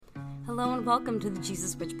Hello and welcome to the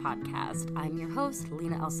Jesus Witch Podcast. I'm your host,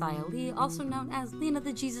 Lena Elsaya Lee, also known as Lena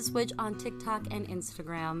the Jesus Witch on TikTok and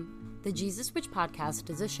Instagram. The Jesus Witch Podcast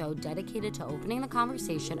is a show dedicated to opening the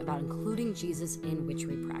conversation about including Jesus in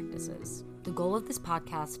witchery practices. The goal of this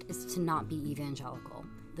podcast is to not be evangelical.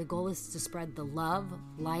 The goal is to spread the love,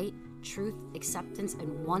 light, truth, acceptance,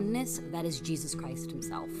 and oneness that is Jesus Christ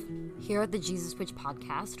himself. Here at the Jesus Witch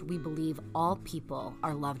Podcast, we believe all people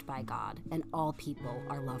are loved by God and all people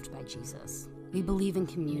are loved by Jesus. We believe in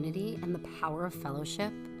community and the power of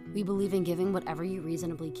fellowship. We believe in giving whatever you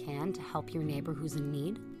reasonably can to help your neighbor who's in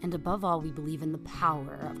need. And above all, we believe in the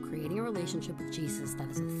power of creating a relationship with Jesus that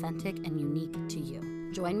is authentic and unique to you.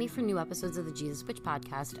 Join me for new episodes of the Jesus Witch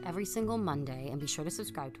Podcast every single Monday, and be sure to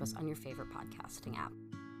subscribe to us on your favorite podcasting app.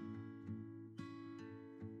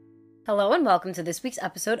 Hello and welcome to this week's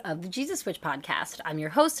episode of the Jesus Witch Podcast. I'm your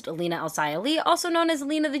host, Lena Elsaya Lee, also known as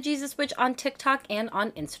Lena the Jesus Witch on TikTok and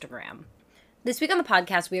on Instagram. This week on the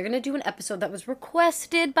podcast, we are going to do an episode that was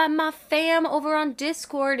requested by my fam over on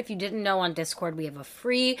Discord. If you didn't know, on Discord, we have a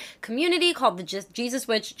free community called the Jesus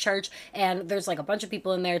Witch Church, and there's like a bunch of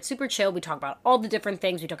people in there. It's super chill. We talk about all the different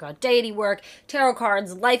things. We talk about deity work, tarot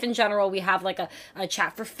cards, life in general. We have like a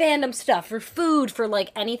chat for fandom stuff, for food, for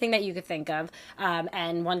like anything that you could think of.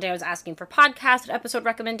 And one day I was asking for podcast episode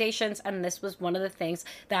recommendations, and this was one of the things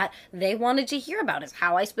that they wanted to hear about, is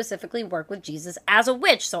how I specifically work with Jesus as a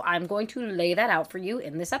witch. So I'm going to lay that out for you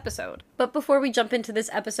in this episode. But before we jump into this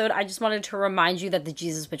episode, I just wanted to remind you that the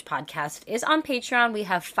Jesus Witch Podcast is on Patreon. We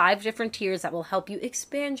have 5 different tiers that will help you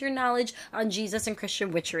expand your knowledge on Jesus and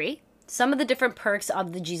Christian witchery. Some of the different perks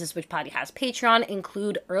of the Jesus Witch Podcast Patreon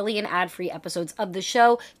include early and ad-free episodes of the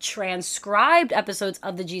show, transcribed episodes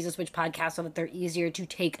of the Jesus Witch Podcast so that they're easier to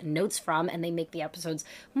take notes from and they make the episodes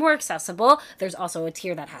more accessible. There's also a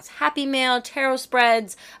tier that has happy mail, tarot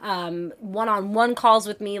spreads, one-on-one calls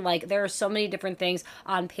with me. Like, there are so many different things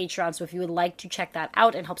on Patreon. So if you would like to check that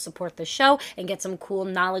out and help support the show and get some cool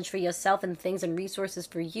knowledge for yourself and things and resources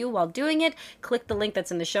for you while doing it, click the link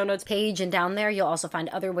that's in the show notes page, and down there you'll also find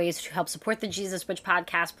other ways to help support the Jesus Witch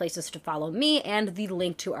Podcast, places to follow me, and the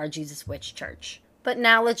link to our Jesus Witch Church. But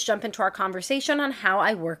now let's jump into our conversation on how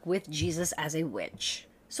I work with Jesus as a witch.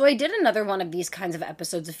 So I did another one of these kinds of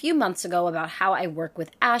episodes a few months ago about how I work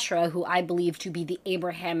with Ashra, who I believe to be the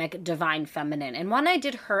Abrahamic divine feminine. And when I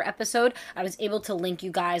did her episode, I was able to link you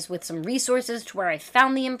guys with some resources to where I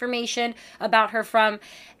found the information about her from.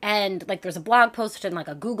 And like, there's a blog post and like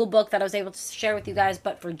a Google book that I was able to share with you guys.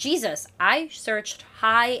 But for Jesus, I searched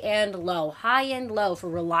high and low for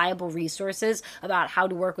reliable resources about how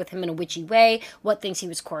to work with him in a witchy way, what things he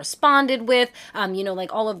was corresponded with,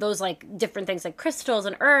 like all of those like different things like crystals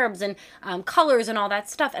and herbs and colors and all that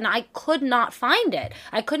stuff. And I could not find it.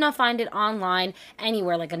 I could not find it online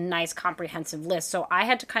anywhere, like a nice comprehensive list. So I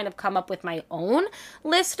had to kind of come up with my own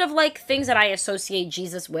list of like things that I associate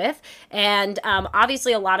Jesus with. And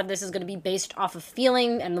obviously a lot of this is going to be based off of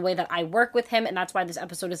feeling and the way that I work with him. And that's why this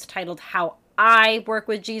episode is titled How I Work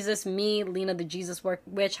with Jesus, me, Lena the Jesus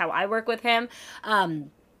Witch, how I work with him.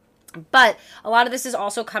 But a lot of this is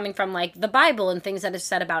also coming from like the Bible and things that is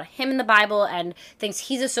said about him in the Bible and things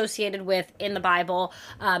he's associated with in the Bible.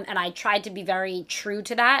 And I tried to be very true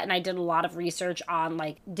to that. And I did a lot of research on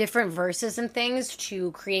like different verses and things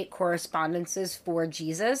to create correspondences for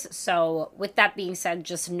Jesus. So with that being said,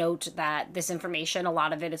 just note that this information, a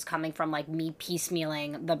lot of it is coming from like me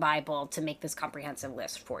piecemealing the Bible to make this comprehensive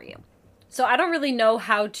list for you. So I don't really know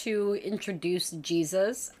how to introduce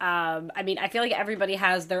Jesus. I feel like everybody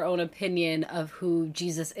has their own opinion of who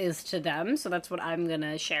Jesus is to them. So that's what I'm going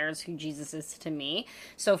to share, is who Jesus is to me.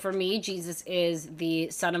 So for me, Jesus is the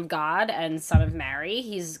Son of God and Son of Mary.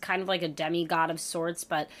 He's kind of like a demigod of sorts,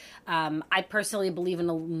 but I personally believe in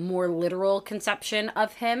a more literal conception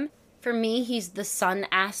of him. For me, he's the Son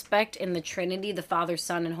aspect in the Trinity, the Father,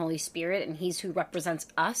 Son, and Holy Spirit, and he's who represents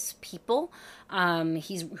us, people.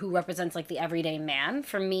 He's who represents, like, the everyday man.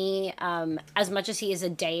 For me, as much as he is a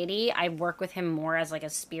deity, I work with him more as, like, a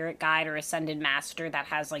spirit guide or ascended master that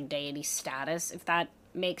has, like, deity status, if that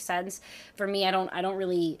makes sense. For me, I don't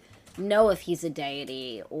really know if he's a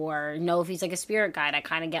deity or know if he's, like, a spirit guide. I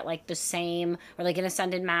kind of get, like, the same, or, like, an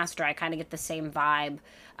ascended master, I kind of get the same vibe,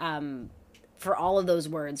 for all of those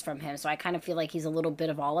words from him. So I kind of feel like he's a little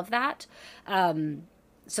bit of all of that. So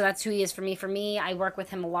that's who he is for me. For me, I work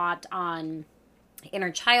with him a lot on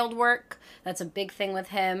inner child work. That's a big thing with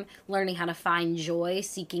him. Learning how to find joy,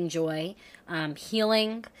 seeking joy.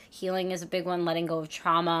 Healing is a big one. Letting go of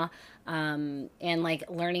trauma. and like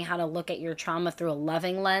learning how to look at your trauma through a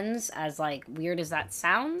loving lens, as like weird as that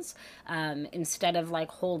sounds, instead of like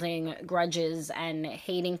holding grudges and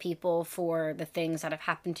hating people for the things that have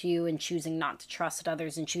happened to you and choosing not to trust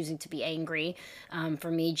others and choosing to be angry.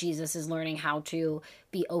 For me, Jesus is learning how to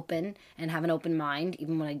be open and have an open mind,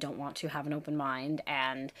 even when I don't want to have an open mind,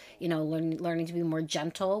 and, you know, learning to be more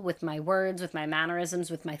gentle with my words, with my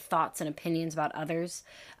mannerisms, with my thoughts and opinions about others.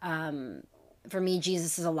 For me,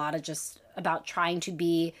 Jesus is a lot of just about trying to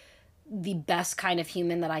be the best kind of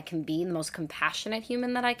human that I can be, the most compassionate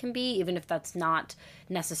human that I can be, even if that's not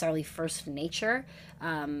necessarily first nature.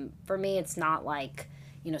 For me, it's not like,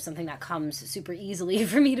 you know, something that comes super easily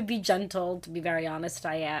for me to be gentle, to be very honest.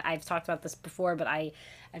 I've talked about this before, but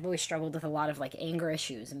I've always struggled with a lot of like anger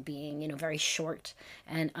issues and being, you know, very short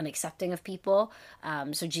and unaccepting of people.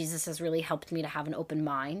 So Jesus has really helped me to have an open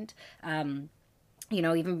mind. You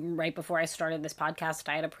know, even right before I started this podcast,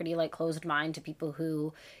 I had a pretty like closed mind to people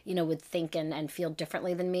who, you know, would think and feel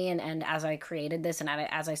differently than me. And as I created this and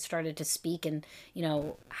as I started to speak and, you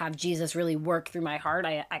know, have Jesus really work through my heart,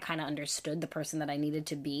 I kind of understood the person that I needed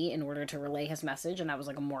to be in order to relay his message. And I was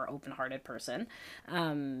like a more open-hearted person,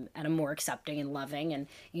 and a more accepting and loving and,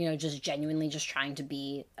 you know, just genuinely just trying to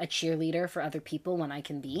be a cheerleader for other people when I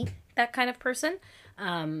can be that kind of person.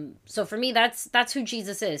 So for me, that's who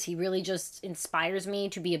Jesus is. He really just inspires me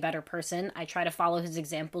to be a better person. I try to follow his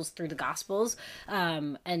examples through the Gospels.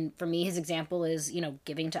 And for me, his example is, you know,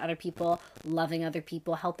 giving to other people, loving other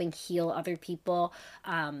people, helping heal other people,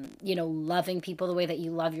 you know, loving people the way that you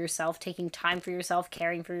love yourself, taking time for yourself,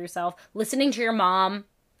 caring for yourself, listening to your mom.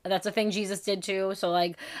 That's a thing Jesus did too. So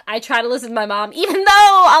like, I try to listen to my mom, even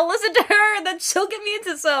though I'll listen to her and then she'll get me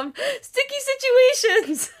into some sticky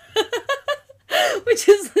situations. Which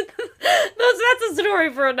is, that's a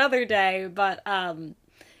story for another day. But,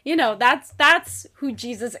 you know, that's who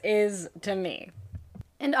Jesus is to me.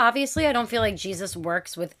 And obviously, I don't feel like Jesus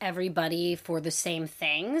works with everybody for the same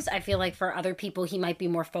things. I feel like for other people, he might be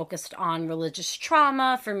more focused on religious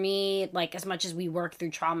trauma. For me, like as much as we work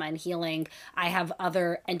through trauma and healing, I have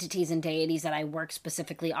other entities and deities that I work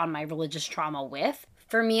specifically on my religious trauma with.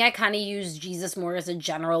 For me, I kind of use Jesus more as a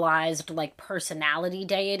generalized, like, personality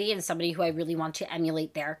deity and somebody who I really want to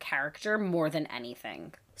emulate their character more than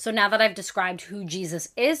anything. So now that I've described who Jesus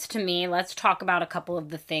is to me, let's talk about a couple of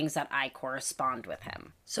the things that I correspond with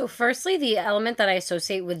him. So firstly, the element that I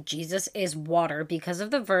associate with Jesus is water because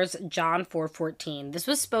of the verse John 4:14. This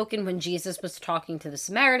was spoken when Jesus was talking to the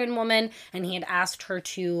Samaritan woman and he had asked her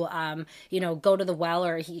to, go to the well,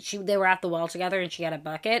 or they were at the well together and she had a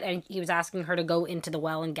bucket and he was asking her to go into the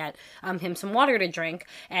well and get him some water to drink.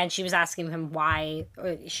 And she was asking him why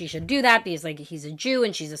she should do that because like he's a Jew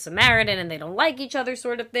and she's a Samaritan and they don't like each other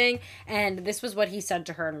sort of thing. And this was what he said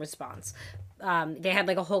to her in response. They had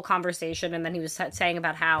like a whole conversation and then he was saying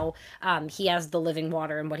about how he has the living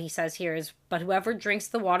water, and what he says here is, "But whoever drinks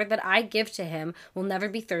the water that I give to him will never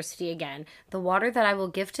be thirsty again. The water that I will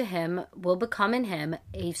give to him will become in him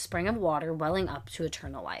a spring of water welling up to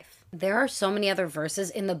eternal life." There are so many other verses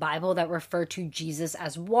in the Bible that refer to Jesus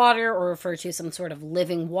as water or refer to some sort of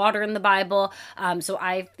living water in the Bible. So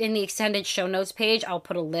in the extended show notes page, I'll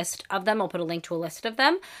put a list of them. I'll put a link to a list of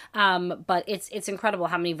them. But it's incredible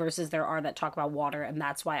how many verses there are that talk about water, and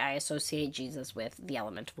that's why I associate Jesus with the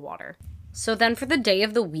element of water. So then for the day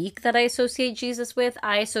of the week that I associate Jesus with,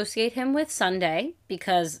 I associate him with Sunday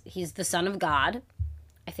because he's the Son of God.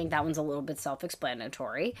 I think that one's a little bit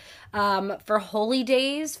self-explanatory. For holy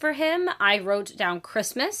days for him, I wrote down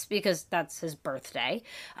Christmas because that's his birthday.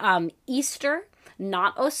 Easter,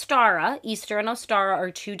 not Ostara. Easter and Ostara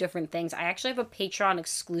are two different things. I actually have a Patreon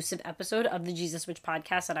exclusive episode of the Jesus Witch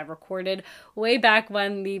podcast that I recorded way back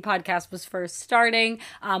when the podcast was first starting,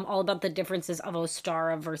 all about the differences of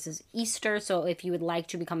Ostara versus Easter. So if you would like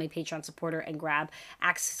to become a Patreon supporter and grab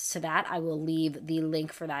access to that, I will leave the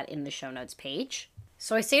link for that in the show notes page.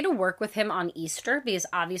 So I say to work with him on Easter because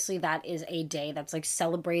obviously that is a day that's like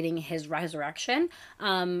celebrating his resurrection.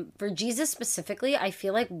 For Jesus specifically, I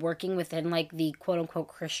feel like working within like the quote unquote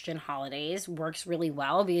Christian holidays works really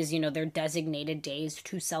well because, you know, they're designated days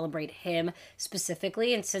to celebrate him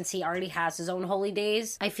specifically. And since he already has his own holy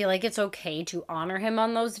days, I feel like it's okay to honor him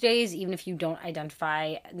on those days, even if you don't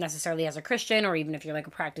identify necessarily as a Christian or even if you're like a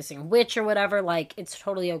practicing witch or whatever. Like, it's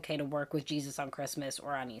totally okay to work with Jesus on Christmas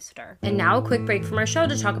or on Easter. And now a quick break from our show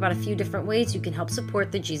to talk about a few different ways you can help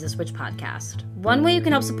support the Jesus Witch podcast. One way you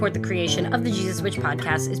can help support the creation of the Jesus Witch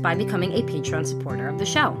podcast is by becoming a Patreon supporter of the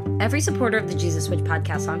show. Every supporter of the Jesus Witch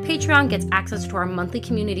podcast on Patreon gets access to our monthly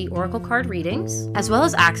community oracle card readings, as well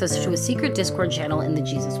as access to a secret Discord channel in the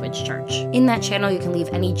Jesus Witch Church. In that channel, you can leave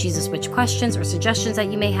any Jesus Witch questions or suggestions that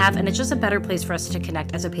you may have, and it's just a better place for us to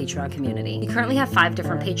connect as a Patreon community. We currently have 5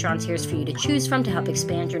 different Patreon tiers for you to choose from to help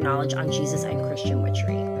expand your knowledge on Jesus and Christian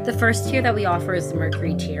witchery. The first tier that we offer is the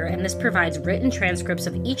Mercury tier, and this provides written transcripts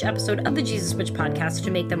of each episode of the Jesus Witch podcast to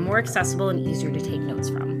make them more accessible and easier to take notes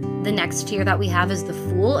from. The next tier that we have is the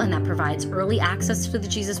Fool, and that provides early access to the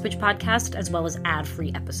Jesus Witch podcast as well as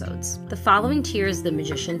ad-free episodes. The following tier is the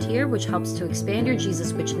Magician tier, which helps to expand your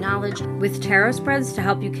Jesus Witch knowledge with tarot spreads to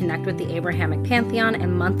help you connect with the Abrahamic Pantheon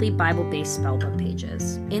and monthly Bible-based spellbook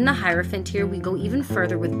pages. In the Hierophant tier, we go even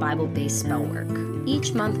further with Bible-based spell work.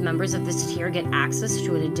 Each month, members of this tier get access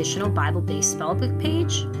to an additional Bible-based spellbook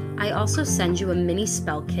page. I also send you a mini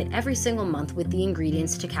spell kit every single month with the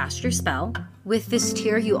ingredients to cast your spell. With this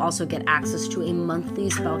tier, you also get access to a monthly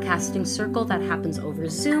spellcasting circle that happens over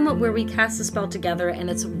Zoom, where we cast the spell together,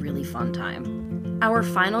 and it's a really fun time. Our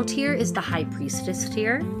final tier is the High Priestess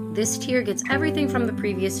tier. This tier gets everything from the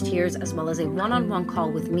previous tiers, as well as a one-on-one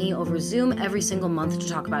call with me over Zoom every single month to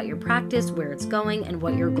talk about your practice, where it's going, and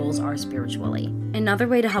what your goals are spiritually. Another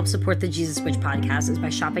way to help support the Jesus Witch podcast is by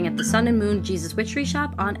shopping at the Sun and Moon Jesus Witchery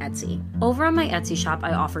shop on Etsy. Over on my Etsy shop,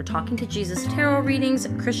 I offer Talking to Jesus tarot readings,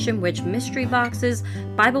 Christian witch mystery boxes,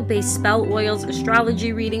 Bible-based spell oils,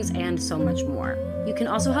 astrology readings, and so much more. You can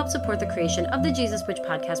also help support the creation of the Jesus Witch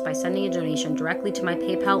podcast by sending a donation directly to my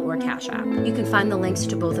PayPal or Cash App. You can find the links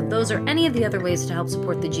to both of those or any of the other ways to help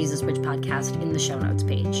support the Jesus Witch podcast in the show notes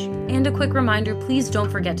page. And a quick reminder, please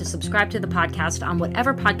don't forget to subscribe to the podcast on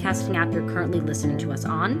whatever podcasting app you're currently listening to us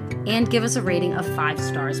on, and give us a rating of 5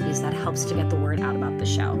 stars because that helps to get the word out about the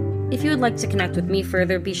show. If you would like to connect with me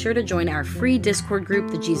further, be sure to join our free Discord group,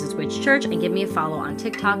 the Jesus Witch Church, and give me a follow on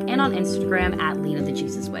TikTok and on Instagram at Lena the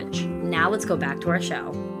Jesus Witch. Now let's go back to our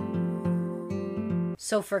show.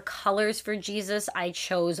 So for colors for Jesus, I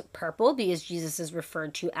chose purple because Jesus is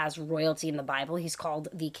referred to as royalty in the Bible. He's called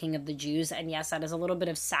the King of the Jews. And yes, that is a little bit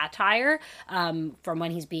of satire from when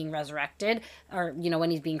he's being resurrected or, when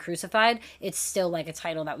he's being crucified. It's still like a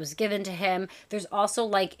title that was given to him. There's also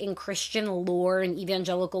like in Christian lore and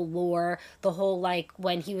evangelical lore, the whole like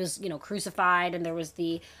when he was, crucified and there was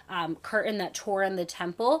the curtain that tore in the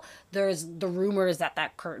temple. There's the rumors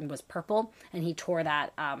that curtain was purple and he tore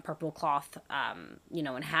that purple cloth,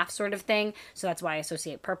 in half sort of thing. So that's why I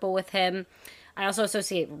associate purple with him. I also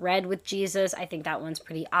associate red with Jesus. I think that one's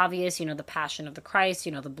pretty obvious. The passion of the Christ,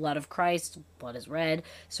 the blood of Christ, blood is red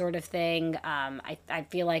sort of thing. I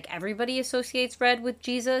feel like everybody associates red with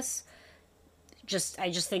Jesus. I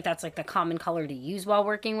just think that's like the common color to use while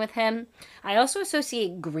working with him. I also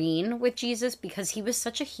associate green with Jesus because he was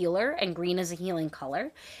such a healer and green is a healing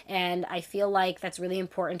color. And I feel like that's really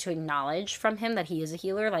important to acknowledge from him that he is a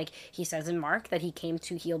healer. Like he says in Mark that he came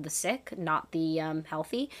to heal the sick, not the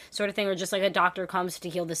healthy sort of thing. Or just like a doctor comes to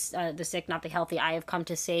heal the sick, not the healthy. I have come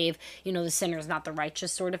to save, the sinners, not the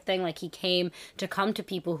righteous sort of thing. Like he came to come to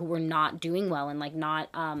people who were not doing well and like not,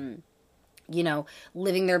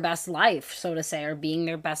 living their best life, so to say, or being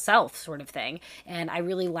their best self sort of thing. And I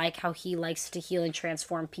really like how he likes to heal and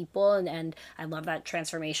transform people. And I love that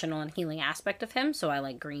transformational and healing aspect of him. So I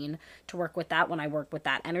like green to work with that when I work with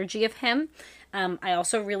that energy of him. I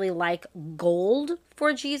also really like gold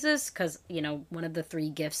for Jesus because, one of the 3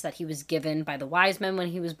 gifts that he was given by the wise men when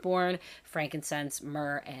he was born, frankincense,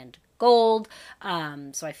 myrrh, and gold.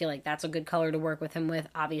 So I feel like that's a good color to work with him with.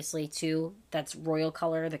 Obviously, too, that's royal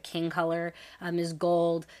color. The king color is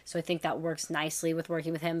gold. So I think that works nicely with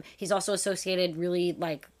working with him. He's also associated really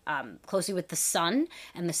closely with the sun,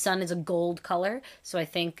 and the sun is a gold color. So I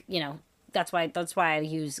think, that's why I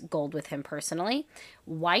use gold with him personally.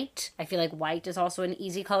 White, I feel like white is also an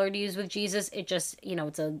easy color to use with Jesus. It just,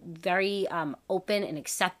 it's a very open and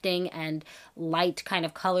accepting and light kind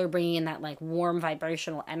of color, bringing in that like warm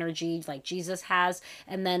vibrational energy like Jesus has.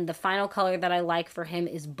 And then the final color that I like for him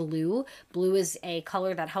is blue. Blue is a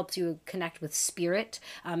color that helps you connect with spirit.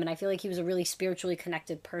 And I feel like he was a really spiritually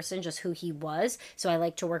connected person, just who he was. So I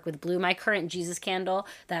like to work with blue. My current Jesus candle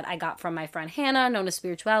that I got from my friend Hannah, known as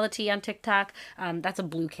Spirituality on TikTok, that's a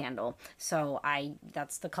blue candle. So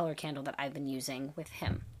that's the color candle that I've been using with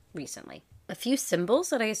him recently. A few symbols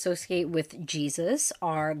that I associate with Jesus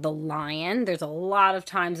are the lion. There's a lot of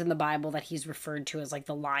times in the Bible that he's referred to as like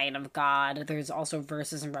the Lion of God. There's also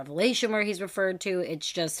verses in Revelation where he's referred to. It's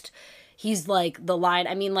just, he's like the line.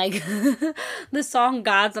 I mean, like the song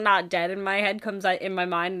 "God's Not Dead" in my head comes out in my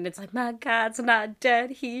mind, and it's like, my God's not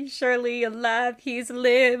dead, he's surely alive, he's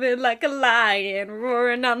living like a lion,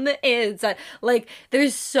 roaring on the inside. Like,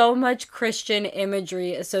 there's so much Christian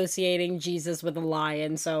imagery associating Jesus with a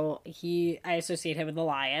lion, so I associate him with the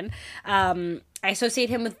lion. I associate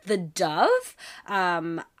him with the dove.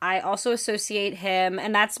 I also associate him,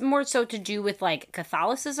 and that's more so to do with like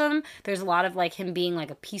Catholicism. There's a lot of like him being like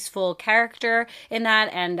a peaceful character in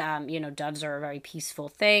that, and doves are a very peaceful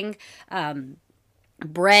thing.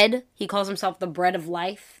 Bread, he calls himself the bread of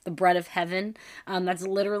life, the bread of heaven. That's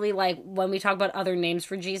literally like when we talk about other names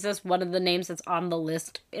for Jesus, one of the names that's on the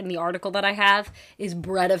list in the article that I have is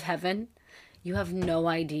bread of heaven. You have no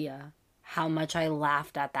idea how much I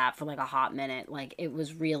laughed at that for like a hot minute. Like, it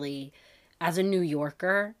was really, as a New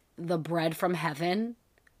Yorker, the bread from heaven,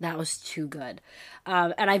 that was too good.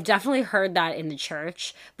 And I've definitely heard that in the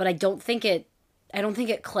church, but I don't think it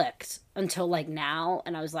clicked until like now.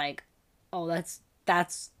 And I was like, oh, that's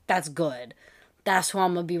good. That's who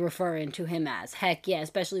I'm going to be referring to him as. Heck yeah,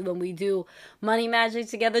 especially when we do money magic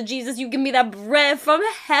together. Jesus, you give me that bread from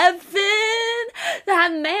heaven,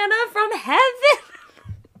 that manna from heaven.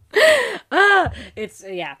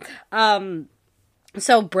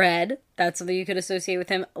 So bread, that's something you could associate with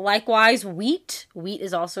him. Likewise, wheat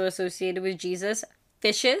is also associated with Jesus.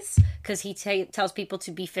 Fishes, because he tells people to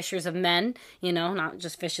be fishers of men, not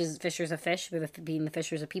just fishers of fish, but being the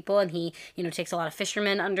fishers of people. And he, takes a lot of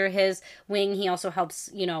fishermen under his wing. He also helps,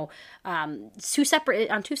 on two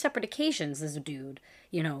separate occasions, this dude,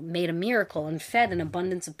 made a miracle and fed an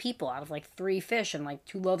abundance of people out of like 3 fish and like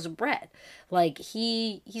 2 loaves of bread. Like,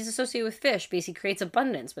 he's associated with fish because he creates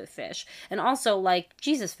abundance with fish. And also like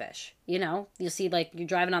Jesus fish, you'll see like you're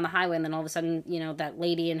driving on the highway and then all of a sudden, that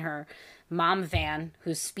lady in her mom van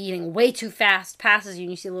who's speeding way too fast passes you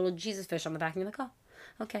and you see a little Jesus fish on the back and you're like, oh,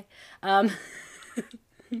 okay.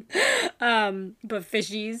 But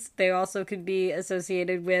fishies, they also could be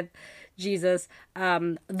associated with Jesus.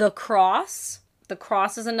 The cross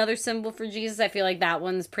is another symbol for Jesus. I feel like that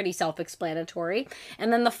one's pretty self-explanatory.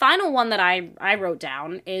 And then the final one that I wrote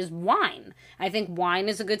down is wine. I think wine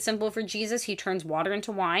is a good symbol for Jesus. He turns water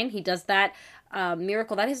into wine. He does that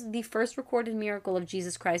miracle. That is the first recorded miracle of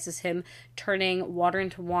Jesus Christ, is him turning water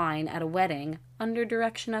into wine at a wedding under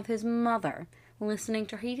direction of his mother, listening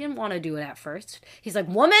to her. He didn't want to do it at first. He's like,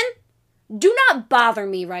 woman, do not bother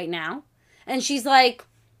me right now. And she's like,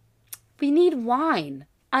 we need wine.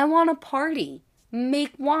 I want a party.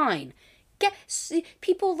 Make wine.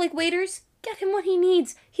 People like waiters, get him what he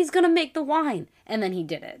needs. He's gonna make the wine. And then he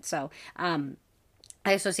did it. So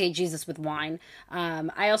I associate Jesus with wine.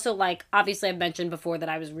 I also obviously I've mentioned before that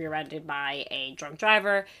I was rear-ended by a drunk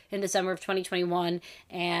driver in December of 2021.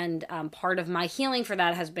 And part of my healing for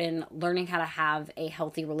that has been learning how to have a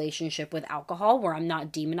healthy relationship with alcohol where I'm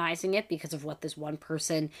not demonizing it because of what this one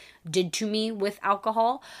person did to me with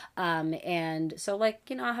alcohol. And so I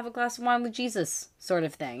have a glass of wine with Jesus sort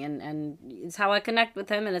of thing. And it's how I connect with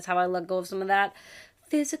him, and it's how I let go of some of that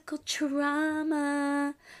physical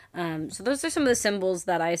trauma. So those are some of the symbols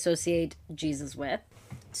that I associate Jesus with.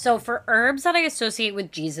 So for herbs that I associate with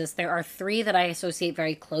Jesus, there are 3 that I associate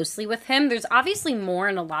very closely with him. There's obviously more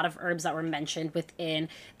and a lot of herbs that were mentioned within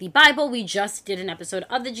the Bible. We just did an episode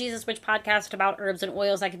of the Jesus Witch podcast about herbs and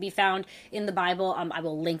oils that can be found in the Bible. I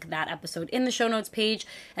will link that episode in the show notes page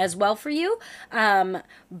as well for you.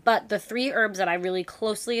 But the 3 herbs that I really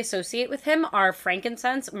closely associate with him are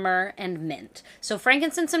frankincense, myrrh, and mint. So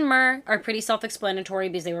frankincense and myrrh are pretty self-explanatory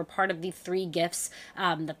because they were part of the 3 gifts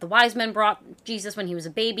that the wise men brought Jesus when he was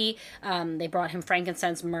a baby. They brought him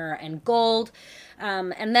frankincense, myrrh, and gold.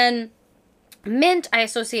 And then mint I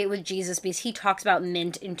associate with Jesus because he talks about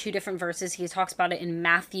mint in 2 different verses. He talks about it in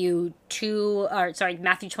Matthew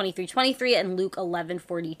 23:23 and Luke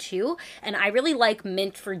 11:42. And I really like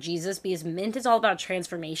mint for Jesus because mint is all about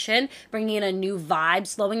transformation, bringing in a new vibe,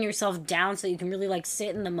 slowing yourself down so you can really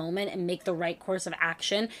sit in the moment and make the right course of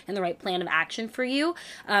action and the right plan of action for you.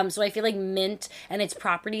 So I feel like mint and its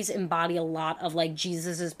properties embody a lot of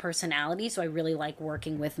Jesus's personality. So I really like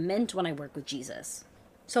working with mint when I work with Jesus.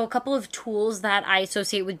 So a couple of tools that I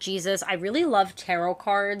associate with Jesus. I really love tarot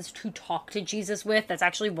cards to talk to Jesus with. That's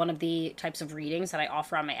actually one of the types of readings that I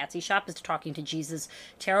offer on my Etsy shop, is talking to Jesus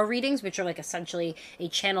tarot readings, which are essentially a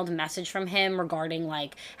channeled message from him regarding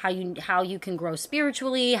how you can grow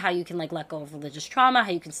spiritually, how you can let go of religious trauma,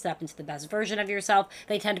 how you can step into the best version of yourself.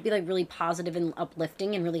 They tend to be really positive and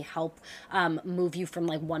uplifting and really help move you from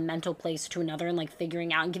one mental place to another and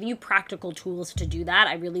figuring out and giving you practical tools to do that.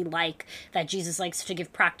 I really like that Jesus likes to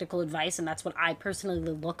give practical advice, and that's what I personally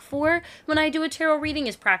look for when I do a tarot reading,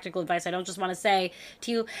 is practical advice. I don't just want to say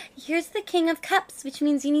to you, here's the King of Cups, which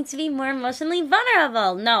means you need to be more emotionally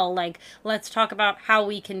vulnerable. No, like, let's talk about how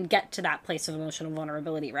we can get to that place of emotional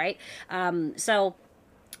vulnerability, right? So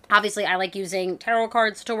obviously, I like using tarot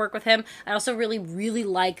cards to work with him. I also really, really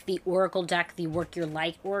like the Oracle deck, the Work Your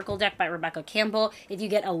Light Oracle deck by Rebecca Campbell. If you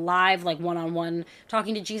get a live, like, one-on-one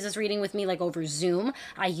Talking to Jesus reading with me, like, over Zoom,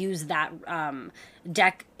 I use that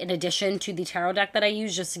deck in addition to the tarot deck that I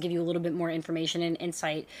use, just to give you a little bit more information and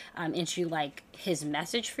insight into, like, his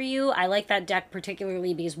message for you. I like that deck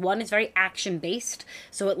particularly because, one, it's very action-based,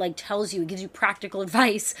 so it, like, tells you, it gives you practical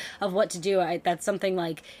advice of what to do. That's something,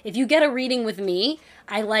 like, if you get a reading with me,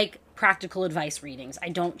 I like practical advice readings. I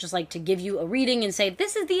don't just like to give you a reading and say,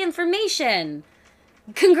 this is the information,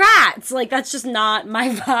 congrats! Like, that's just not my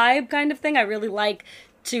vibe kind of thing. I really like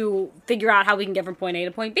to figure out how we can get from point A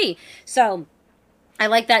to point B. So I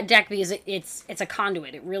like that deck because it's a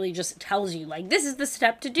conduit. It really just tells you, like, this is the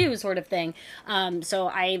step to do, sort of thing. So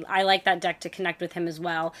I like that deck to connect with him as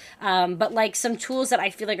well. But, like, some tools that I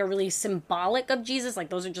feel like are really symbolic of Jesus, like,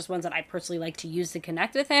 those are just ones that I personally like to use to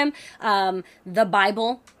connect with him. The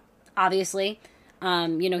Bible, obviously.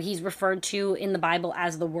 He's referred to in the Bible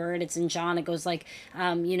as the Word. It's in John. It goes like,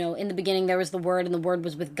 in the beginning there was the Word, and the Word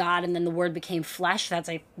was with God, and then the Word became flesh. That's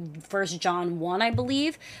like 1 John 1, I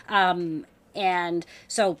believe. And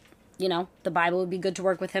so, the Bible would be good to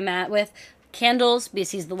work with him with. Candles,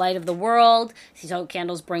 because he's the light of the world. So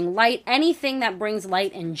candles bring light. Anything that brings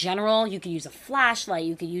light in general. You could use a flashlight.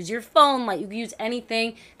 You could use your phone light. You could use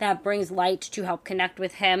anything that brings light to help connect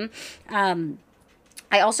with him.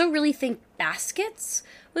 I also really think baskets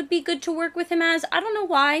would be good to work with him as. I don't know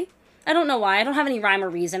why. I don't have any rhyme or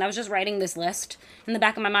reason. I was just writing this list. In the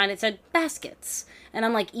back of my mind, it said baskets. And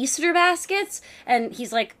I'm like, Easter baskets? And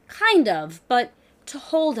he's like, kind of, but to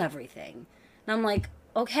hold everything. And I'm like,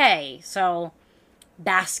 okay, so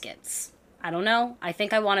baskets. I don't know. I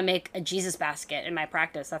think I want to make a Jesus basket in my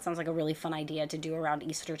practice. That sounds like a really fun idea to do around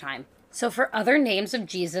Easter time. So for other names of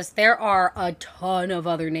Jesus, there are a ton of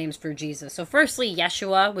other names for Jesus. So firstly,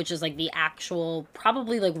 Yeshua, which is like the actual,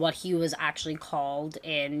 probably like what he was actually called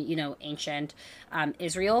in, ancient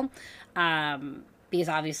Israel. Because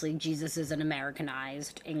obviously Jesus is an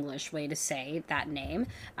Americanized English way to say that name.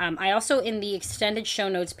 I also, in the extended show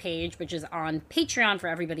notes page, which is on Patreon for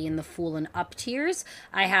everybody in the Fool and Up tiers,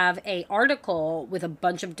 I have a article with a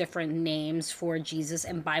bunch of different names for Jesus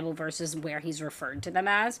and Bible verses where he's referred to them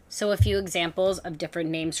as. So a few examples of different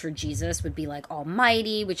names for Jesus would be like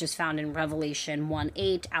Almighty, which is found in Revelation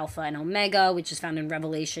 1:8, Alpha and Omega, which is found in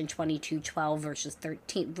Revelation 22:12 verses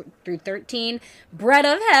 13 through 13, Bread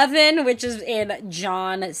of Heaven, which is in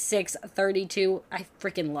John 6:32. I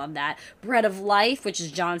freaking love that. Bread of Life, which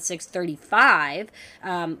is John 6:35.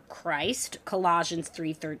 Christ, Colossians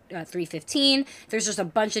 3:15. There's just a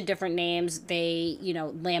bunch of different names.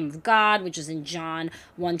 Lamb of God, which is in John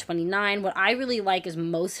 1:29. What I really like is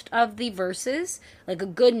most of the verses, like a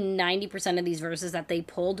good 90% of these verses that they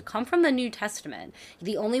pulled, come from the New Testament.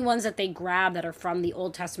 The only ones that they grab that are from the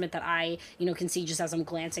Old Testament that I, can see just as I'm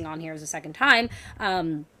glancing on here as a second time,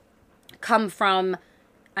 come from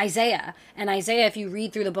Isaiah. And Isaiah, if you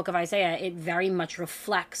read through the book of Isaiah, it very much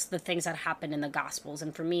reflects the things that happen in the Gospels.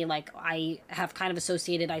 And for me, like, I have kind of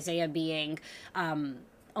associated Isaiah being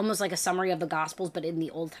almost like a summary of the Gospels, but in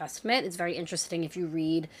the Old Testament. It's very interesting if you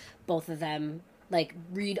read both of them, like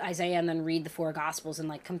read Isaiah and then read the four Gospels and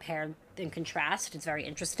like compare and contrast. It's very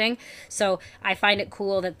interesting. So I find it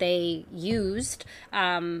cool that they used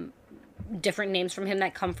different names from him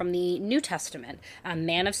that come from the New Testament.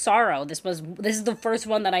 Man of Sorrow. This is the first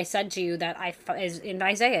one that I said to you that is in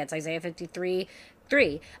Isaiah. It's Isaiah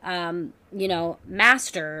 53:3.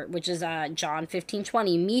 Master, which is John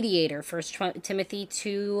 15:20. Mediator, 1 Timothy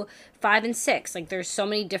 2:5 and 6. Like, there's so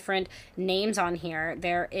many different names on here.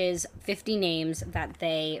 There is 50 names that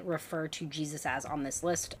they refer to Jesus as on this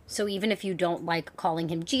list. So even if you don't like calling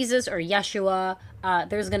him Jesus or Yeshua,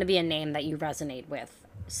 there's going to be a name that you resonate with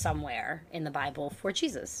somewhere in the Bible for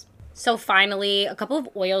Jesus. So finally, a couple of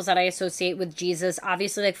oils that I associate with Jesus,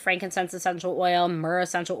 obviously like frankincense essential oil, myrrh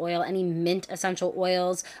essential oil, any mint essential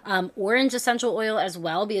oils, orange essential oil as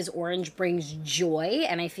well, because orange brings joy,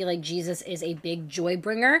 and I feel like Jesus is a big joy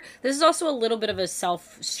bringer. This is also a little bit of a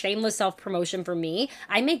shameless self-promotion for me.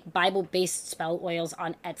 I make Bible-based spell oils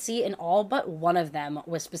on Etsy, and all but one of them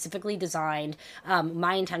was specifically designed.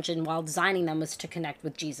 My intention while designing them was to connect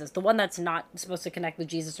with Jesus. The one that's not supposed to connect with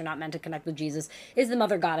Jesus or not meant to connect with Jesus is the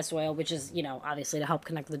Mother Goddess oil. oil, which is, obviously to help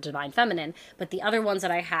connect with the divine feminine. But the other ones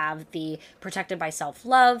that I have, the Protected by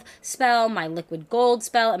Self-Love spell, my Liquid Gold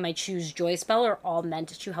spell, and my Choose Joy spell are all meant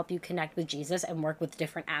to help you connect with Jesus and work with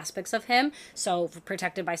different aspects of him. So for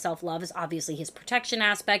Protected by Self-Love is obviously his protection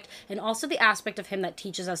aspect, and also the aspect of him that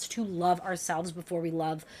teaches us to love ourselves before we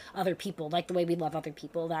love other people, like the way we love other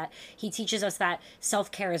people, that he teaches us that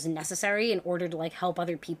self-care is necessary in order to help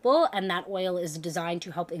other people, and that oil is designed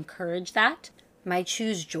to help encourage that. My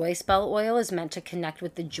Choose Joy spell oil is meant to connect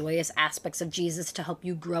with the joyous aspects of Jesus to help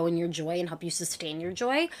you grow in your joy and help you sustain your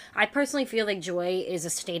joy. I personally feel like joy is a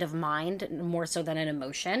state of mind more so than an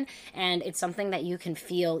emotion, and it's something that you can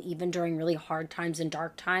feel even during really hard times and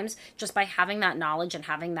dark times, just by having that knowledge and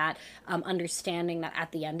having that understanding that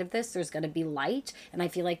at the end of this there's going to be light. And I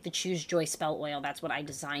feel like the Choose Joy spell oil, that's what I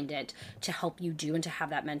designed it to help you do and to have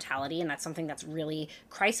that mentality, and that's something that's really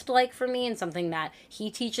Christ-like for me and something that he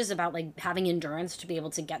teaches about having endurance to be able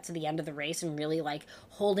to get to the end of the race and really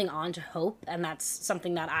holding on to hope. And that's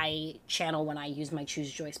something that I channel when I use my Choose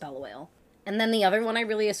Joy spell oil. And then the other one I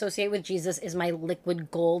really associate with Jesus is my Liquid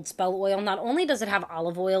Gold spell oil. Not only does it have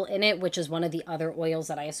olive oil in it, which is one of the other oils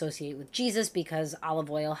that I associate with Jesus, because olive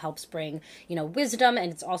oil helps bring, wisdom. And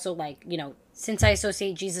it's also since I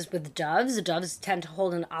associate Jesus with doves tend to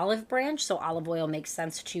hold an olive branch, so olive oil makes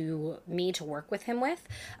sense to me to work with him with.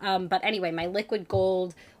 But anyway, my Liquid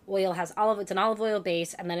Gold oil has it's an olive oil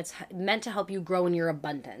base, and then it's meant to help you grow in your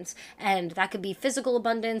abundance. And that could be physical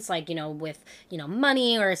abundance, with,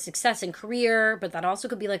 money or success in career, but that also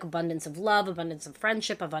could be abundance of love, abundance of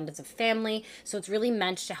friendship, abundance of family. So it's really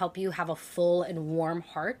meant to help you have a full and warm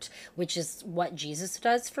heart, which is what Jesus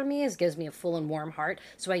does for me, gives me a full and warm heart.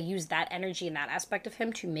 So I use that energy and that aspect of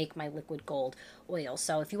him to make my Liquid Gold oil.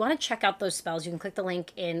 So if you want to check out those spells, you can click the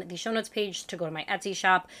link in the show notes page to go to my Etsy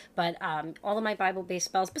shop. But all of my Bible-based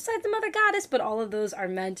spells, besides the Mother Goddess, but all of those are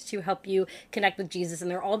meant to help you connect with Jesus, and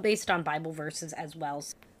they're all based on Bible verses as well.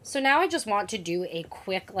 So now I just want to do a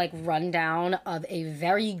quick rundown of a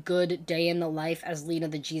very good day in the life as Lena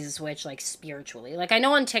the Jesus Witch, spiritually. I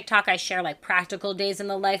know on TikTok I share practical days in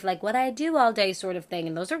the life, what I do all day sort of thing,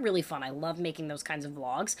 and those are really fun. I love making those kinds of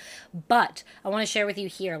vlogs. But I want to share with you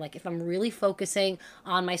here, if I'm really focusing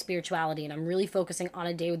on my spirituality and I'm really focusing on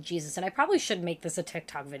a day with Jesus, and I probably should make this a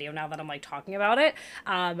TikTok video now that I'm talking about it.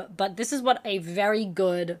 But this is what a very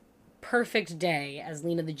good perfect day as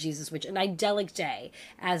Lena the Jesus Witch, an idyllic day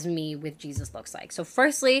as me with Jesus looks like. So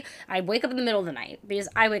firstly, I wake up in the middle of the night, because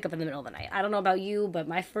I wake up in the middle of the night. I don't know about you, but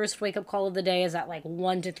my first wake up call of the day is at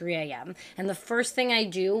 1 to 3 a.m. And the first thing I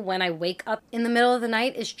do when I wake up in the middle of the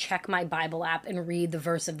night is check my Bible app and read the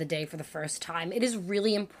verse of the day for the first time. It is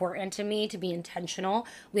really important to me to be intentional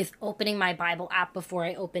with opening my Bible app before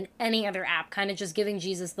I open any other app, kind of just giving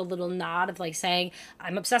Jesus the little nod of saying,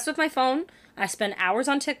 I'm obsessed with my phone. I spend hours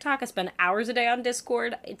on TikTok. I spend hours a day on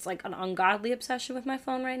Discord. It's an ungodly obsession with my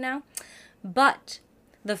phone right now. But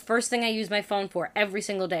the first thing I use my phone for every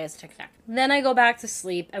single day is TikTok. Then I go back to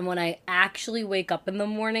sleep, and when I actually wake up in the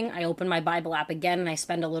morning, I open my Bible app again, and I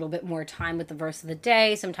spend a little bit more time with the verse of the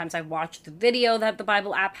day. Sometimes I watch the video that the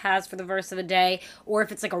Bible app has for the verse of the day, or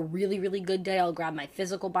if it's a really, really good day, I'll grab my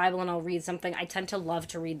physical Bible and I'll read something. I tend to love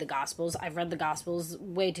to read the Gospels. I've read the Gospels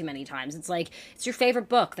way too many times. It's it's your favorite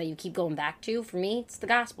book that you keep going back to. For me, it's the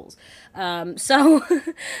Gospels. So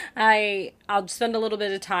I'll spend a little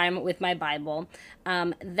bit of time with my Bible.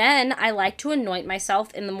 Then I like to anoint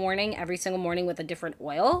myself in the morning, every single morning, with a different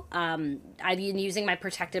oil. I've been using my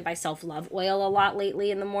Protected by Self-Love oil a lot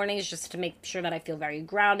lately in the mornings, just to make sure that I feel very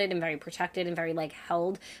grounded and very protected and very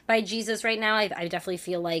held by Jesus right now. I definitely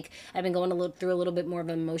feel like I've been going through a little bit more of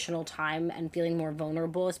an emotional time and feeling more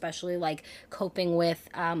vulnerable, especially coping with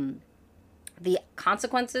the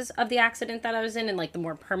consequences of the accident that I was in, and the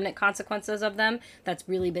more permanent consequences of them. That's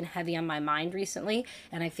really been heavy on my mind recently,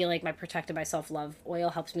 and I feel like my Protected by Self-Love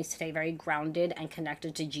oil helps me stay very grounded and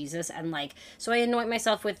connected to Jesus. And so I anoint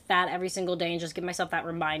myself with that every single day and just give myself that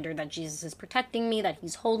reminder that Jesus is protecting me, that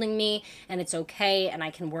he's holding me, and it's okay, and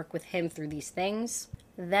I can work with him through these things.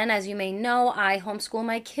 Then, as you may know, I homeschool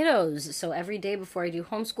my kiddos. So every day before I do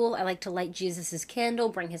homeschool, I like to light Jesus's candle,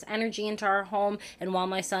 bring his energy into our home. And while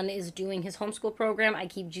my son is doing his homeschool program, I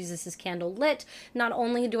keep Jesus's candle lit. Not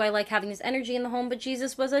only do I like having his energy in the home, but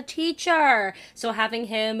Jesus was a teacher. So having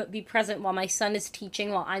him be present while my son is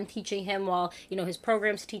teaching, while I'm teaching him, while, his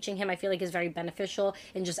program's teaching him, I feel like is very beneficial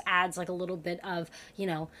and just adds a little bit of,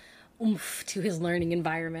 oomph to his learning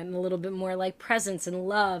environment, and a little bit more presence and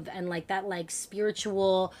love and that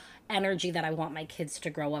spiritual energy that I want my kids to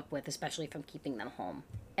grow up with, especially if I'm keeping them home.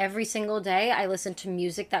 Every single day, I listen to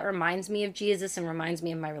music that reminds me of Jesus and reminds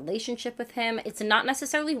me of my relationship with him. It's not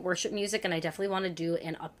necessarily worship music, and I definitely want to do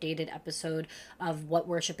an updated episode of what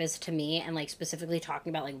worship is to me, and like specifically talking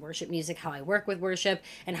about like worship music, how I work with worship,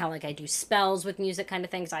 and how like I do spells with music kind of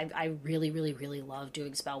things. I really, really, really love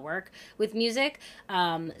doing spell work with music.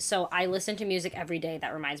 So I listen to music every day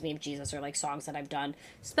that reminds me of Jesus, or like songs that I've done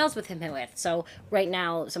spells with him with. So right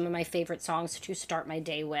now, some of my favorite songs to start my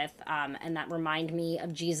day with, and that remind me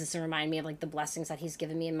of Jesus and remind me of like the blessings that he's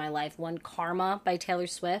given me in my life. One, Karma by Taylor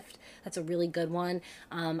Swift. That's a really good one.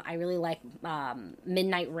 I really like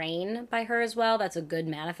Midnight Rain by her as well. That's a good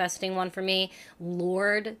manifesting one for me.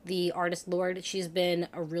 Lorde, the artist Lorde, she's been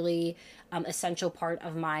a really essential part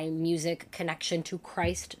of my music connection to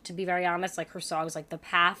Christ, to be very honest. Like her songs like The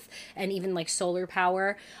Path and even like Solar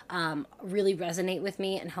Power really resonate with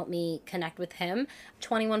me and help me connect with him.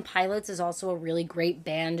 21 Pilots is also a really great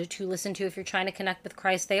band to listen to if you're trying to connect with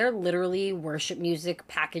Christ. They are literally worship music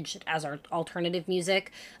packaged as our alternative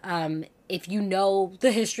music. If you know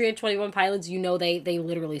the history of 21 Pilots, you know they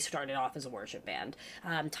literally started off as a worship band.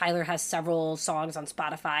 Tyler has several songs on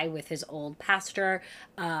Spotify with his old pastor.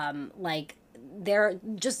 They're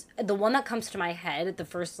just, the one that comes to my head, the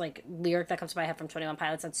first like lyric that comes to my head from 21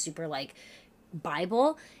 Pilots that's super like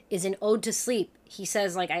Bible is an Ode to Sleep. He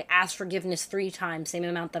says like, I asked forgiveness 3 times, same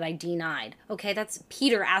amount that I denied. Okay, that's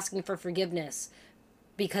Peter asking for forgiveness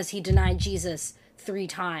because he denied Jesus 3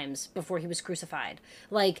 times before he was crucified.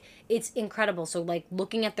 Like, it's incredible. So like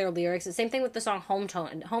looking at their lyrics, the same thing with the song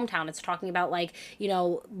Hometown. It's talking about like, you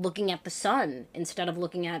know, looking at the sun instead of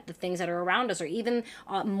looking at the things that are around us, or even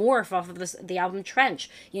Morph off of the album Trench,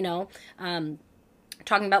 you know,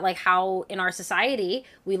 talking about like how in our society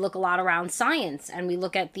we look a lot around science and we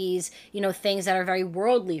look at these, you know, things that are very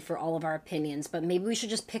worldly for all of our opinions, but maybe we should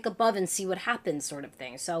just pick above and see what happens, sort of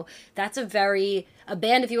thing. So that's a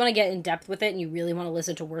band, if you want to get in depth with it and you really want to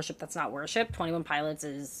listen to worship that's not worship, 21 Pilots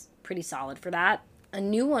is pretty solid for that. A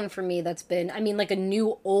new one for me that's been, I mean, like a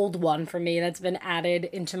new old one for me that's been added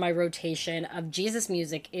into my rotation of Jesus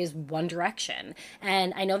music is One Direction.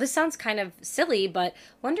 And I know this sounds kind of silly, but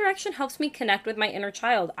One Direction helps me connect with my inner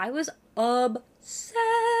child. I was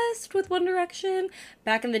obsessed with One Direction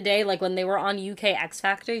back in the day, like when they were on UK X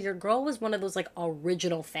Factor. Your girl was one of those like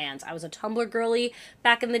original fans. I was a Tumblr girly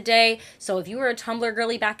back in the day, so if you were a Tumblr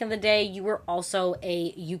girly back in the day, you were also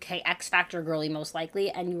a UK X Factor girly most likely,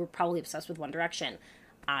 and you were probably obsessed with One Direction.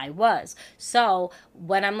 I was. So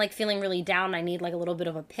when I'm like feeling really down, I need like a little bit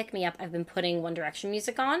of a pick-me-up, I've been putting One Direction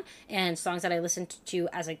music on and songs that I listened to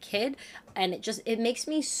as a kid, and it makes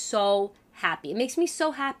me so happy. It makes me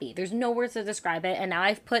so happy. There's no words to describe it. And now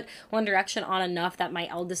I've put One Direction on enough that my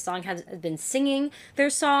eldest son has been singing their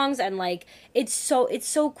songs, and like it's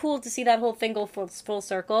so cool to see that whole thing go full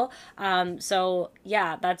circle. So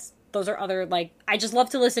yeah, those are other, like, I just love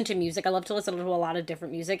to listen to music. I love to listen to a lot of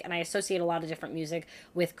different music, and I associate a lot of different music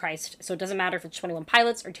with Christ. So it doesn't matter if it's 21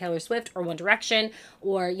 Pilots or Taylor Swift or One Direction,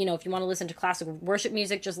 or, you know, if you want to listen to classic worship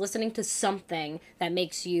music, just listening to something that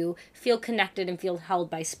makes you feel connected and feel held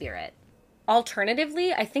by spirit.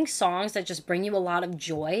 Alternatively, I think songs that just bring you a lot of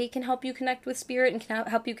joy can help you connect with spirit and can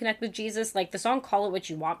help you connect with Jesus. Like the song Call It What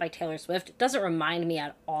You Want by Taylor Swift doesn't remind me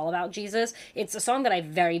at all about Jesus. It's a song that I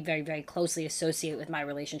very, very, very closely associate with my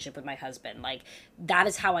relationship with my husband. Like, that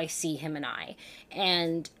is how I see him and I.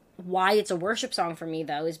 And why it's a worship song for me,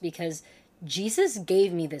 though, is because Jesus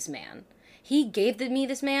gave me this man. He gave me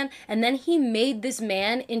this man, and then he made this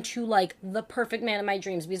man into, like, the perfect man of my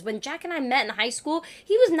dreams. Because when Jack and I met in high school,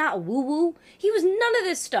 he was not woo-woo. He was none of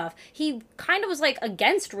this stuff. He kind of was, like,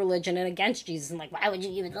 against religion and against Jesus, and, like, why would you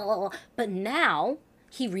even... But now...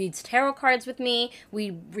 he reads tarot cards with me.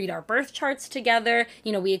 We read our birth charts together.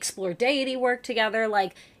 You know, we explore deity work together.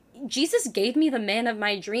 Like, Jesus gave me the man of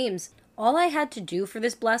my dreams. All I had to do for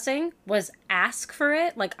this blessing was ask for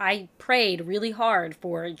it. Like, I prayed really hard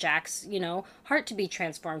for Jack's, you know, heart to be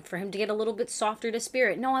transformed, for him to get a little bit softer to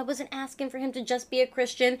spirit. No, I wasn't asking for him to just be a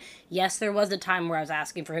Christian. Yes, there was a time where I was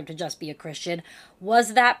asking for him to just be a Christian.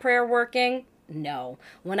 Was that prayer working? No.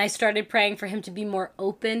 When I started praying for him to be more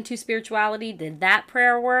open to spirituality, did that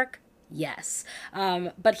prayer work? Yes.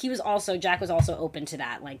 But Jack was also open to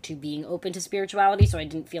that, like to being open to spirituality. So I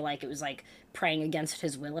didn't feel like it was like praying against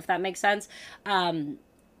his will, if that makes sense.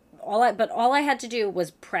 All I had to do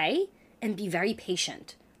was pray and be very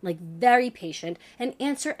patient. Like, very patient, and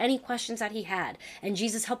answer any questions that he had. And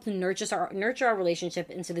Jesus helped to nurture our relationship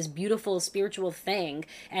into this beautiful spiritual thing.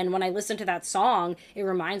 And when I listen to that song, it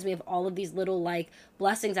reminds me of all of these little, like,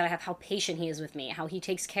 blessings that I have, how patient he is with me, how he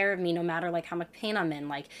takes care of me no matter, like, how much pain I'm in.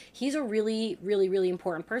 Like, he's a really, really, really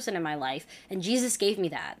important person in my life, and Jesus gave me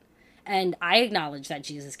that. And I acknowledge that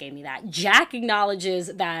Jesus gave me that. Jack acknowledges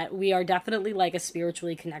that we are definitely like a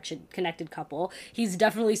spiritually connected couple. He's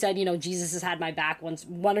definitely said, you know, Jesus has had my back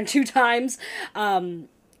one or two times throughout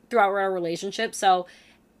our relationship. So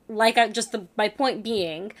like my point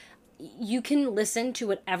being, you can listen to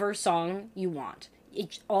whatever song you want.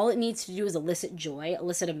 All it needs to do is elicit joy,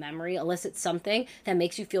 elicit a memory, elicit something that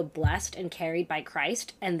makes you feel blessed and carried by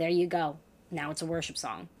Christ. And there you go. Now it's a worship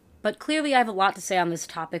song. But clearly I have a lot to say on this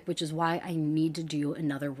topic, which is why I need to do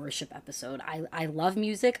another worship episode. I love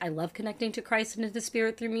music. I love connecting to Christ and to the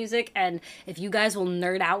Spirit through music. And if you guys will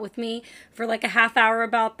nerd out with me for like a half hour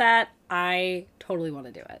about that, I totally want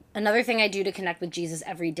to do it. Another thing I do to connect with Jesus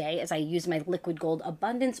every day is I use my Liquid Gold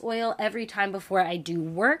Abundance Oil every time before I do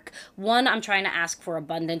work. One, I'm trying to ask for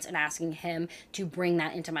abundance and asking him to bring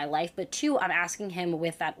that into my life. But two, I'm asking him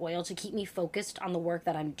with that oil to keep me focused on the work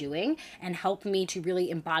that I'm doing and help me to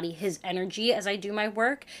really embody his energy as I do my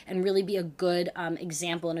work and really be a good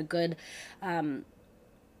example and a good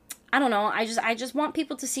I don't know. I just want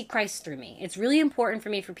people to see Christ through me. It's really important for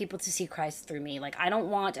me for people to see Christ through me. Like, I don't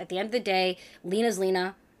want, at the end of the day, Lena's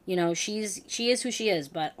Lena. You know, she is who she is.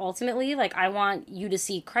 But ultimately, like, I want you to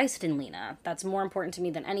see Christ in Lena. That's more important to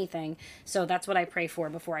me than anything. So that's what I pray for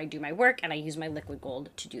before I do my work. And I use my Liquid Gold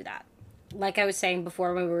to do that. Like I was saying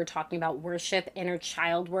before when we were talking about worship, inner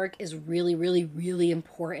child work is really, really, really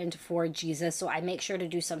important for Jesus. So I make sure to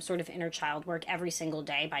do some sort of inner child work every single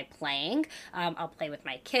day by playing. I'll play with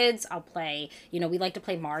my kids. I'll play, you know, we like to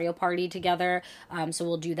play Mario Party together. So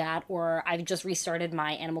we'll do that. Or I've just restarted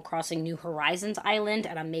my Animal Crossing New Horizons island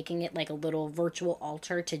and I'm making it like a little virtual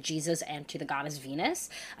altar to Jesus and to the goddess Venus.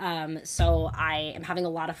 So I am having a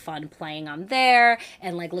lot of fun playing on there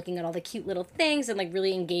and like looking at all the cute little things and like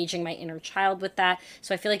really engaging my inner child with that.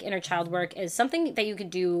 So I feel like inner child work is something that you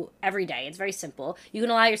could do every day. It's very simple. You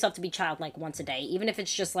can allow yourself to be childlike once a day, even if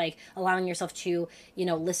it's just like allowing yourself to, you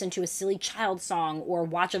know, listen to a silly child song or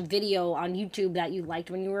watch a video on YouTube that you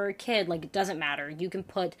liked when you were a kid. Like, it doesn't matter. You can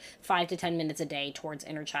put 5 to 10 minutes a day towards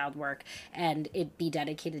inner child work and it be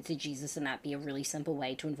dedicated to Jesus, and that be a really simple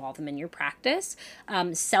way to involve him in your practice.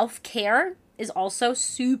 Self-care is also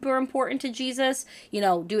super important to Jesus. You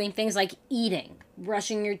know, doing things like eating,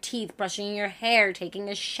 brushing your teeth, brushing your hair, taking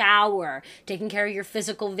a shower, taking care of your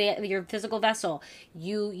physical vessel.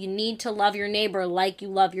 You need to love your neighbor like you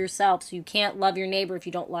love yourself. So you can't love your neighbor if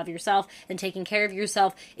you don't love yourself. And taking care of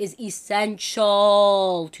yourself is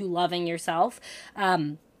essential to loving yourself.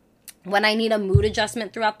 When I need a mood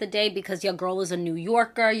adjustment throughout the day because your girl is a New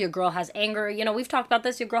Yorker, your girl has anger, you know, we've talked about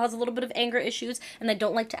this, your girl has a little bit of anger issues and I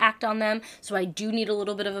don't like to act on them. So I do need a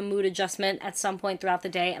little bit of a mood adjustment at some point throughout the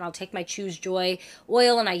day, and I'll take my Choose Joy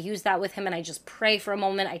oil and I use that with him and I just pray for a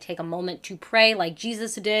moment. I take a moment to pray like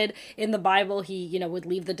Jesus did in the Bible. He, you know, would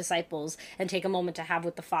leave the disciples and take a moment to have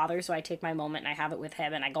with the Father. So I take my moment and I have it with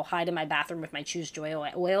him and I go hide in my bathroom with my Choose Joy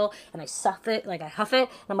oil and I huff it and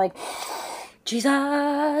I'm like,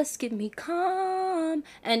 Jesus, give me calm.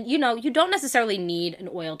 And, you know, you don't necessarily need an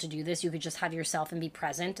oil to do this. You could just have yourself and be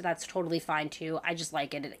present. That's totally fine, too. I just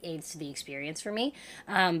like it. It aids to the experience for me.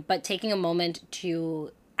 But taking a moment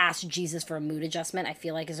to ask Jesus for a mood adjustment, I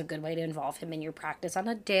feel like is a good way to involve him in your practice on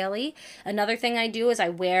a daily. Another thing I do is I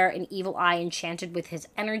wear an evil eye enchanted with his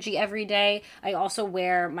energy every day. I also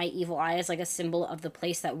wear my evil eye as like a symbol of the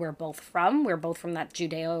place that we're both from. We're both from that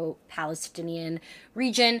Judeo-Palestinian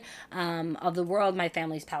region of the world. My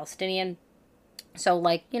family's Palestinian. So,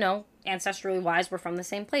 like, you know, ancestrally wise, we're from the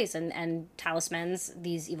same place. And talismans,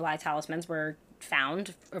 these evil eye talismans were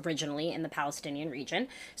found originally in the Palestinian region.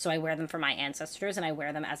 So I wear them for my ancestors and I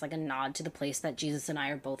wear them as like a nod to the place that Jesus and I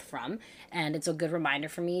are both from. And it's a good reminder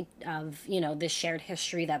for me of, you know, this shared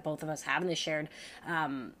history that both of us have and the shared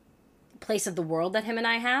place of the world that him and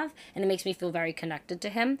I have, and it makes me feel very connected to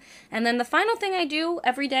him. And then the final thing I do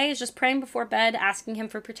every day is just praying before bed, asking him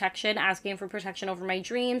for protection over my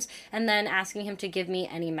dreams, and then asking him to give me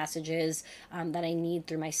any messages that I need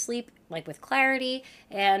through my sleep, like with clarity.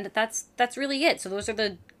 And that's really it. So those are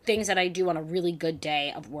the things that I do on a really good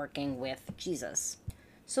day of working with Jesus.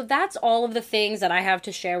 So that's all of the things that I have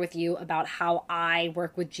to share with you about how I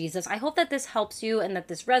work with Jesus. I hope that this helps you and that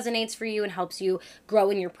this resonates for you and helps you grow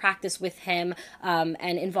in your practice with him and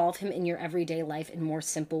involve him in your everyday life in more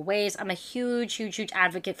simple ways. I'm a huge, huge, huge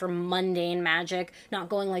advocate for mundane magic, not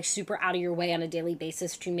going like super out of your way on a daily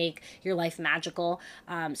basis to make your life magical.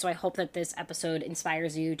 So I hope that this episode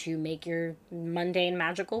inspires you to make your mundane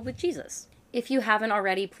magical with Jesus. If you haven't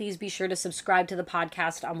already, please be sure to subscribe to the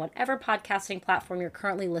podcast on whatever podcasting platform you're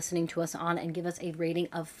currently listening to us on and give us a rating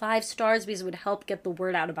of 5 stars because it would help get the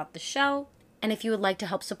word out about the show. And if you would like to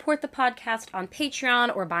help support the podcast on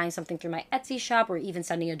Patreon or buying something through my Etsy shop or even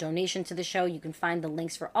sending a donation to the show, you can find the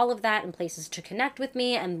links for all of that and places to connect with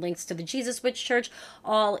me and links to the Jesus Witch Church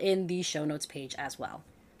all in the show notes page as well.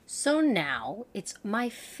 So now it's my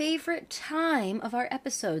favorite time of our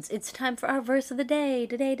episodes. It's time for our verse of the day.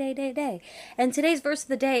 And today's verse of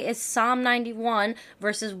the day is Psalm 91,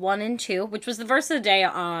 verses 1 and 2, which was the verse of the day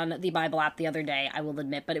on the Bible app the other day, I will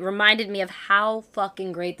admit. But it reminded me of how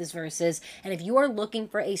fucking great this verse is. And if you are looking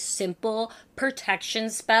for a simple protection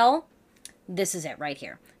spell, this is it right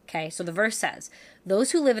here. Okay, so the verse says,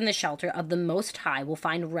 "Those who live in the shelter of the Most High will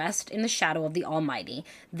find rest in the shadow of the Almighty.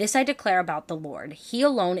 This I declare about the Lord. He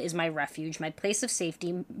alone is my refuge, my place of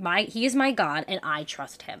safety. He is my God, and I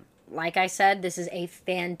trust him." Like I said, this is a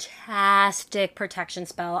fantastic protection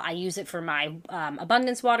spell. I use it for my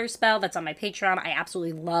abundance water spell that's on my Patreon. I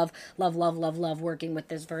absolutely love working with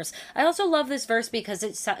this verse. I also love this verse because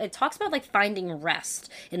it talks about like finding rest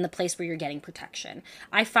in the place where you're getting protection.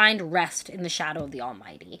 I find rest in the shadow of the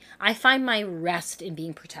Almighty. I find my rest in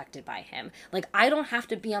being protected by him. Like, I don't have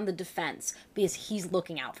to be on the defense because he's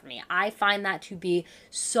looking out for me. I find that to be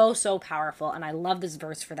so powerful, and I love this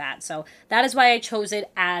verse for that. So that is why I chose it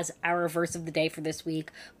as our verse of the day for this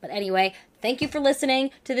week. But anyway, thank you for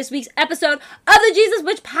listening to this week's episode of the Jesus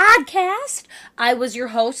Witch Podcast. I was your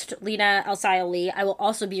host, Lena Elsaya Lee. I will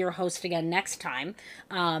also be your host again next time.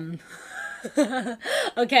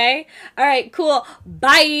 Okay? All right, cool.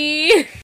 Bye!